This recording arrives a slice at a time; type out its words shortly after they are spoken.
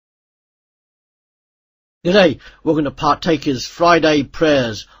Today we're going to partake as Friday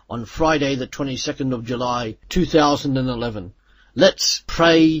prayers on Friday the 22nd of July 2011. Let's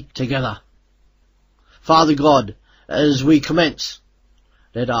pray together. Father God, as we commence,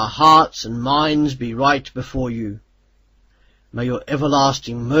 let our hearts and minds be right before you. May your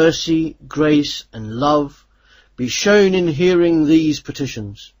everlasting mercy, grace and love be shown in hearing these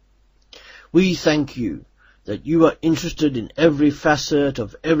petitions. We thank you that you are interested in every facet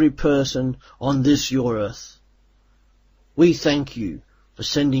of every person on this your earth. We thank you for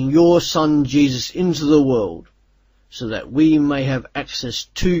sending your Son Jesus into the world so that we may have access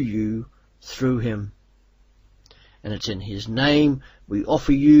to you through him. And it's in his name we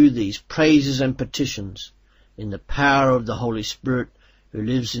offer you these praises and petitions in the power of the Holy Spirit who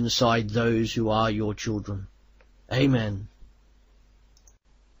lives inside those who are your children. Amen.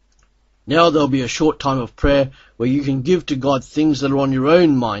 Now there'll be a short time of prayer where you can give to God things that are on your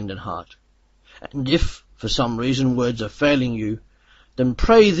own mind and heart. And if, for some reason, words are failing you, then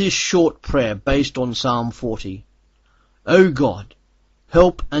pray this short prayer based on Psalm 40. O God,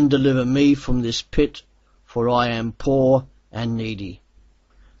 help and deliver me from this pit, for I am poor and needy.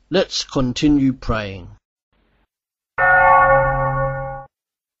 Let's continue praying.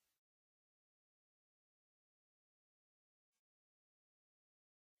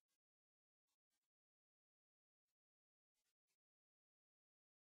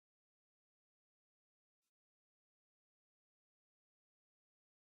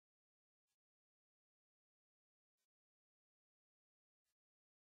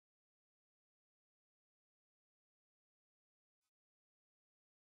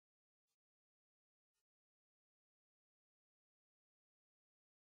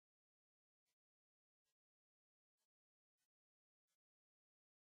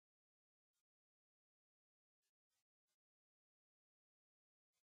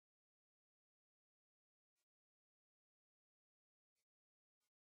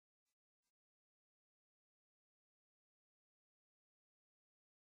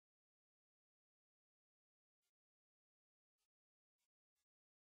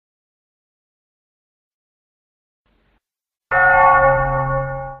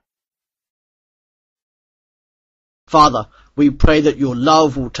 Father, we pray that your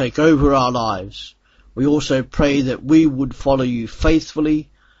love will take over our lives. We also pray that we would follow you faithfully,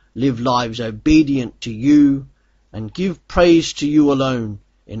 live lives obedient to you, and give praise to you alone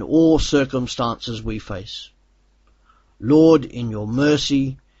in all circumstances we face. Lord, in your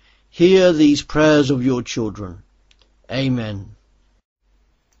mercy, hear these prayers of your children. Amen.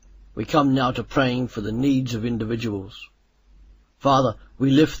 We come now to praying for the needs of individuals. Father,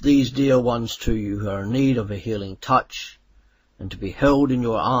 we lift these dear ones to you who are in need of a healing touch and to be held in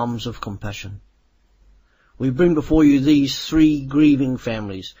your arms of compassion. We bring before you these three grieving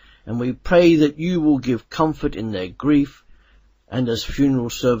families, and we pray that you will give comfort in their grief and as funeral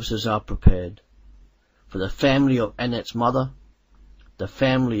services are prepared. For the family of Annette's mother, the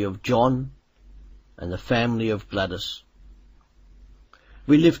family of John, and the family of Gladys.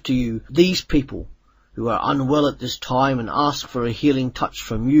 We lift to you these people who are unwell at this time and ask for a healing touch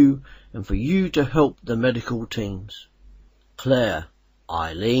from you and for you to help the medical teams. Claire,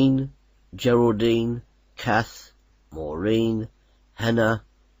 Eileen, Geraldine, Kath, Maureen, Hannah,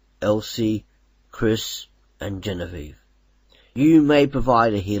 Elsie, Chris and Genevieve. You may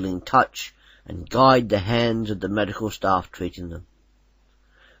provide a healing touch and guide the hands of the medical staff treating them.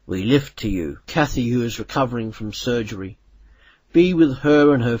 We lift to you Kathy, who is recovering from surgery. Be with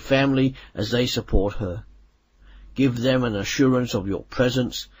her and her family as they support her. Give them an assurance of your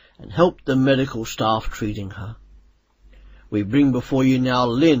presence and help the medical staff treating her. We bring before you now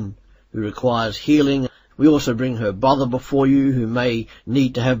Lynn, who requires healing. We also bring her brother before you, who may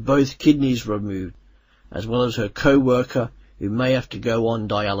need to have both kidneys removed, as well as her co-worker, who may have to go on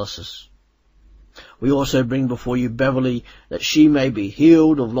dialysis. We also bring before you Beverly, that she may be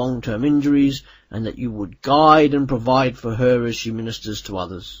healed of long-term injuries and that you would guide and provide for her as she ministers to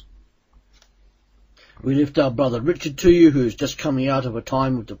others. We lift our brother Richard to you, who is just coming out of a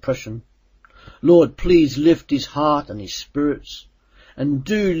time of depression. Lord, please lift his heart and his spirits, and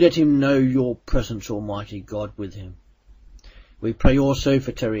do let him know your presence, Almighty God, with him. We pray also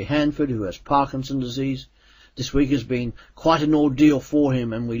for Terry Hanford, who has Parkinson's disease. This week has been quite an ordeal for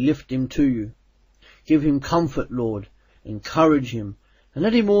him, and we lift him to you. Give him comfort, Lord, encourage him, and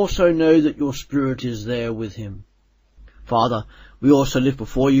let him also know that your Spirit is there with him. Father, we also lift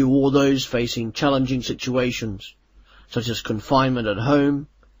before you all those facing challenging situations, such as confinement at home,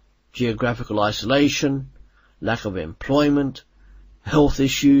 geographical isolation, lack of employment, health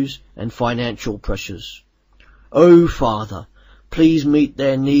issues, and financial pressures. O Father, Please meet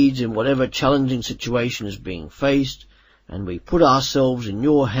their needs in whatever challenging situation is being faced, and we put ourselves in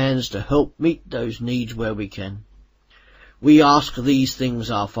your hands to help meet those needs where we can. We ask these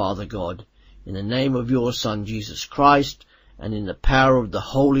things, our Father God, in the name of your Son Jesus Christ, and in the power of the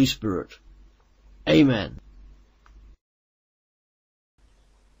Holy Spirit. Amen.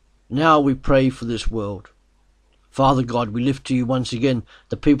 Now we pray for this world. Father God, we lift to you once again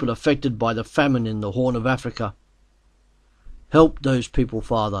the people affected by the famine in the Horn of Africa. Help those people,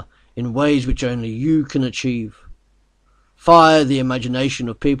 Father, in ways which only you can achieve. Fire the imagination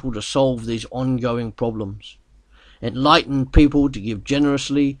of people to solve these ongoing problems. Enlighten people to give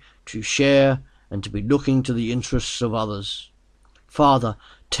generously, to share, and to be looking to the interests of others. Father,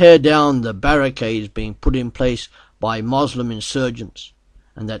 tear down the barricades being put in place by Muslim insurgents,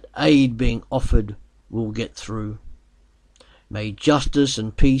 and that aid being offered will get through. May justice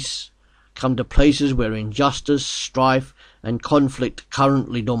and peace come to places where injustice, strife, and conflict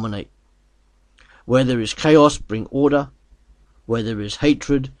currently dominate. Where there is chaos, bring order. Where there is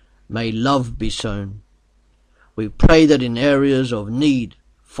hatred, may love be sown. We pray that in areas of need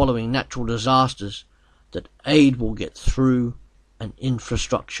following natural disasters, that aid will get through and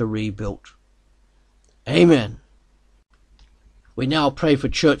infrastructure rebuilt. Amen. We now pray for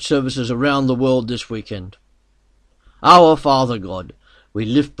church services around the world this weekend. Our Father God, we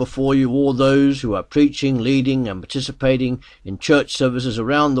lift before you all those who are preaching, leading and participating in church services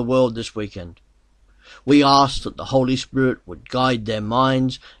around the world this weekend. We ask that the Holy Spirit would guide their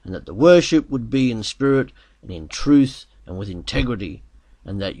minds, and that the worship would be in spirit and in truth and with integrity,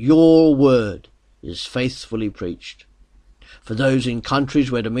 and that your word is faithfully preached. For those in countries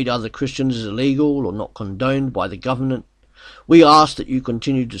where to meet other Christians is illegal or not condoned by the government, we ask that you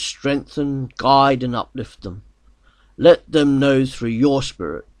continue to strengthen, guide and uplift them. Let them know through your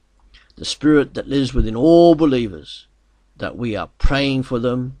Spirit, the Spirit that lives within all believers, that we are praying for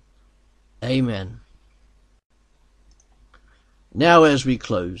them. Amen. Now as we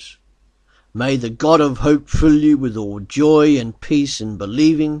close, may the God of hope fill you with all joy and peace in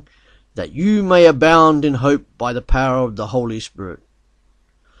believing, that you may abound in hope by the power of the Holy Spirit.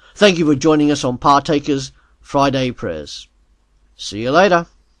 Thank you for joining us on Partakers Friday Prayers. See you later.